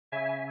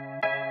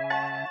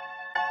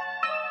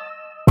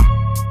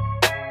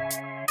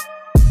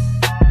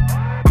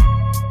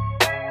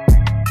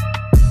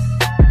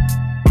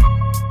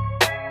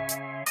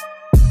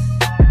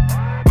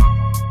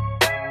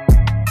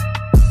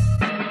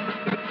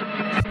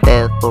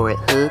Fell for it,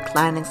 hook,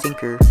 line, and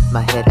sinker.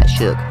 My head I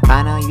shook,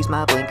 fine I'll use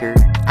my blinker.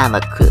 I'm a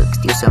cook,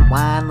 steal some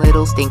wine,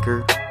 little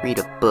stinker. Read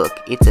a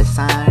book, it's a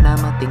sign I'm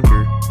a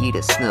thinker. Eat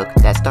a snook,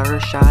 that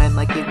stars shine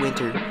like it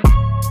winter.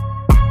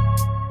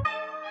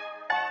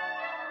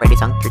 Ready,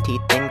 sunk your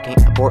teeth in,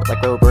 can't abort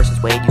like Roe versus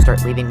Wade. You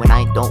start leaving when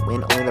I don't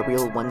win, only the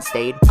real ones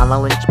stayed. I'm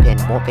a linchpin,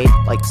 won't fade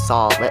like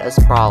Saul. Let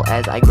us brawl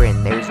as I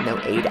grin, there's no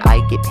aid.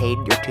 I get paid,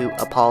 you're too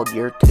appalled,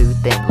 you're too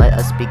thin. Let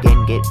us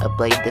begin, get a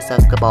blade, this a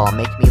cabal.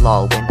 Make me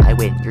lol when I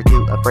win, you're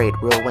too afraid.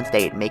 Real one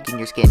stayed, making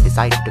your skin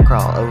decide to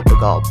crawl. Oh, the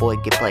gall, boy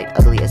get played,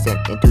 ugly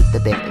ascent into the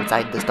bin.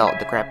 Inside the stall,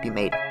 the crap you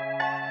made.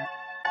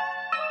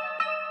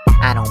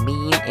 I don't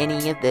mean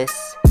any of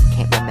this,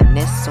 can't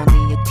reminisce,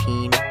 only a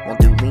teen. Won't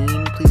do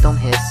lean, please don't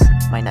hiss.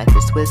 My knife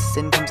is Swiss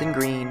and comes in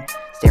green,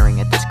 staring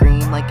at the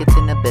screen like it's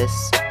an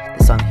abyss.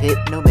 The song hit,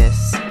 no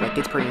miss, like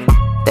it's preen.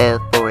 Fell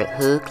for it,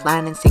 hook,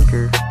 line, and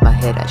sinker. My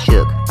head I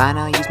shook, fine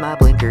I'll use my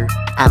blinker.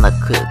 I'm a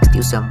cook,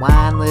 steal some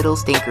wine, little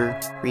stinker.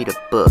 Read a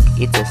book,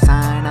 it's a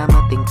sign I'm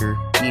a thinker.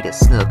 Eat a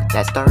snook,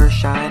 that stars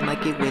shine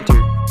like it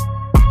winter.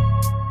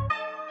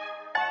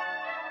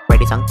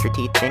 Ready, sunk your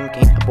teeth in,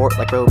 can't abort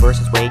like Roe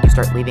versus Wade. You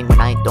start leaving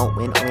when I don't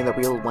win, only the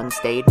real ones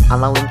stayed.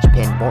 I'm a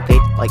linchpin, won't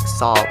fade like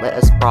Saul. Let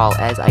us brawl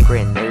as I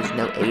grin, there's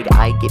no aid.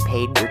 I get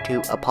paid, you're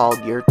too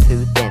appalled, you're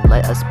too thin.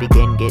 Let us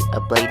begin, get a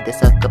blade,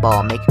 this a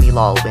cabal. Make me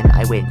lol when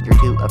I win, you're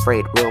too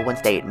afraid. Real one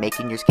stayed,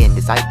 making your skin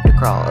decide to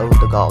crawl. Oh,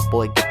 the gall,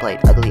 boy get played,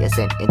 ugly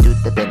ascent into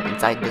the bin.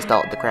 Inside the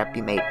stall, the crap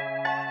you made.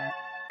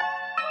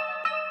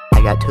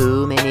 I got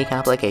too many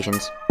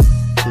complications,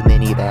 too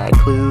many bad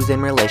clues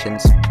and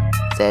relations.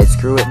 Said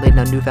screw it, laid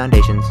no new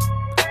foundations.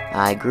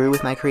 I grew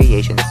with my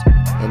creations,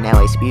 and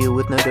now I spew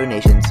with no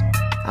donations.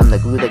 I'm the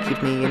glue that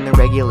keeps me in the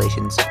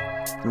regulations.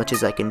 As much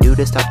as I can do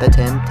to stop the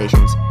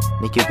temptations.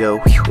 Make you go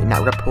whew and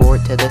not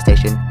report to the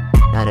station.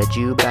 Not a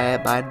Jew, but I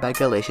abide by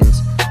Galatians.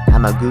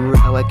 I'm a guru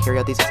how I carry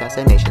out these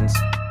assassinations.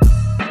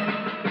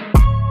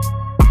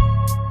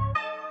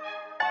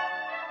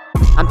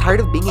 I'm tired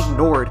of being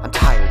ignored, I'm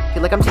tired.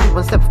 Feel like I'm taking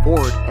one step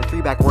forward and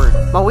three backward.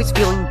 I'm always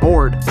feeling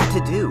bored. What to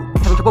do?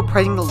 Having trouble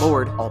praising the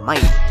Lord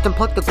Almighty. Just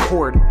unplug the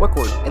cord. What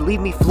cord? And leave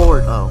me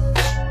floored. Oh.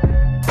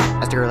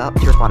 I stared her out,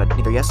 she responded,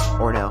 neither yes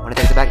or no. When I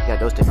text her back, I got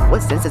ghosted.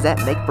 What sense does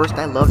that make? First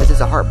I love, this is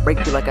a heartbreak.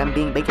 Feel like I'm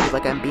being baked, feel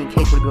like I'm being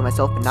caked. Want to be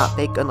myself and not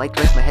fake. Unlike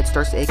Drake, my head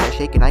starts to ache. I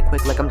shake and I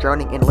quake like I'm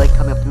drowning in a lake.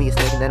 Coming up to me a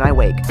snake and then I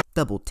wake.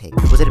 Double take.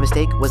 Was it a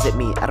mistake? Was it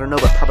me? I don't know,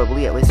 but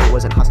probably. At least it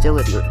wasn't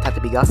hostility or the type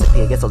to be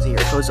gossipy. I guess I'll see her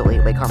supposedly,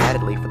 wait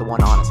comradely for the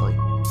one honestly.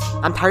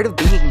 I'm tired of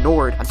being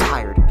ignored, I'm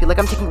tired. Feel like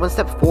I'm taking one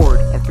step forward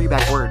and three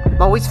backward.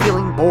 I'm always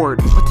feeling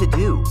bored. What to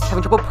do?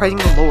 Having trouble praising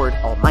the Lord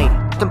Almighty.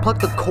 Just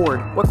unplug the cord.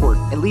 What cord?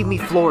 And leave me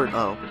floored.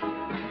 Oh.